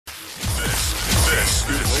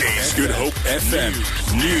Good Hope FM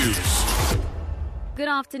News. Good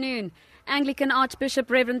afternoon. Anglican Archbishop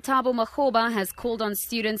Reverend Thabo Makgoba has called on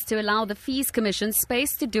students to allow the Fees Commission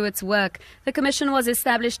space to do its work. The commission was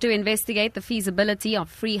established to investigate the feasibility of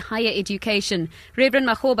free higher education. Reverend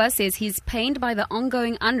Makgoba says he's pained by the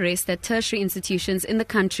ongoing unrest at tertiary institutions in the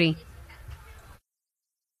country.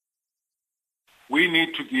 We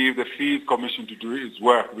need to give the Fees Commission to do its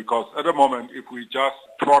work, because at the moment, if we just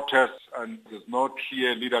protest and there's no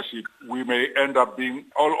clear leadership, we may end up being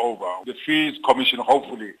all over. The Fees Commission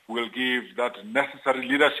hopefully will give that necessary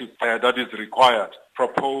leadership that is required,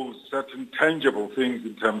 propose certain tangible things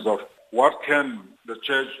in terms of what can the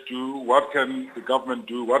church do, what can the government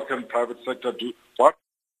do, what can private sector do, what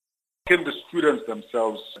can the students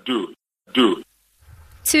themselves do.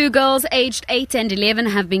 Two girls aged 8 and 11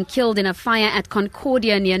 have been killed in a fire at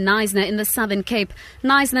Concordia near Knysna in the Southern Cape.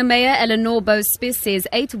 Knysna Mayor Eleanor Bowspis says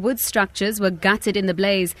 8 wood structures were gutted in the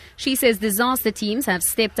blaze. She says disaster teams have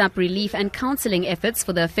stepped up relief and counselling efforts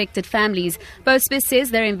for the affected families. Bowspis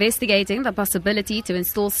says they're investigating the possibility to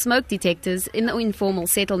install smoke detectors in the informal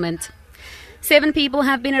settlement. 7 people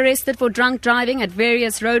have been arrested for drunk driving at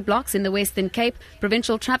various roadblocks in the Western Cape.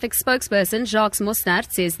 Provincial traffic spokesperson Jacques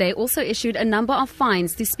Mostert says they also issued a number of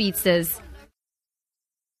fines to speedsters.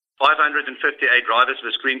 558 drivers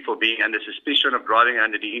were screened for being under suspicion of driving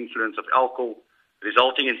under the influence of alcohol,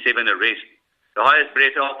 resulting in 7 arrests. The highest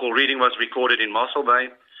breath alcohol reading was recorded in Mossel Bay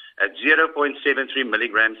at 0.73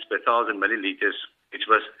 milligrams per 1,000 millilitres, which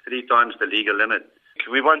was 3 times the legal limit.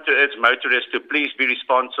 We want to urge motorists to please be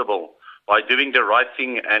responsible by doing the right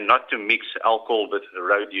thing and not to mix alcohol with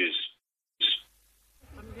road use.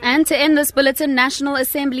 And to end this bulletin, National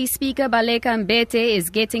Assembly Speaker Baleka Mbete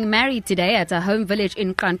is getting married today at a home village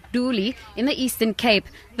in Kantuli in the Eastern Cape.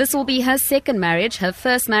 This will be her second marriage. Her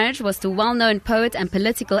first marriage was to well-known poet and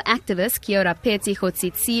political activist Kiora Peti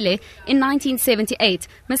Khotsitsile in 1978.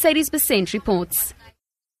 Mercedes Besent reports.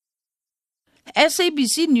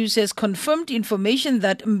 SABC News has confirmed information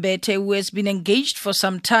that Mbete, who has been engaged for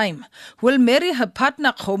some time, will marry her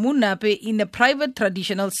partner Kgomo Nape in a private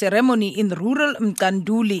traditional ceremony in rural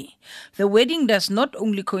Mkanduli. The wedding does not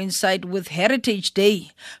only coincide with Heritage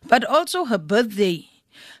Day, but also her birthday.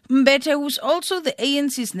 Mbete, who's also the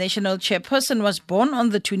ANC's national chairperson, was born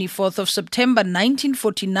on the 24th of September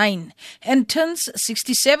 1949 and turns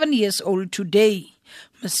 67 years old today.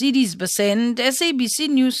 Mercedes Besent, SABC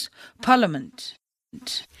News, Parliament.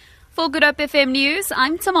 For Good Hope FM News,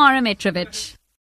 I'm Tamara Mitrovic.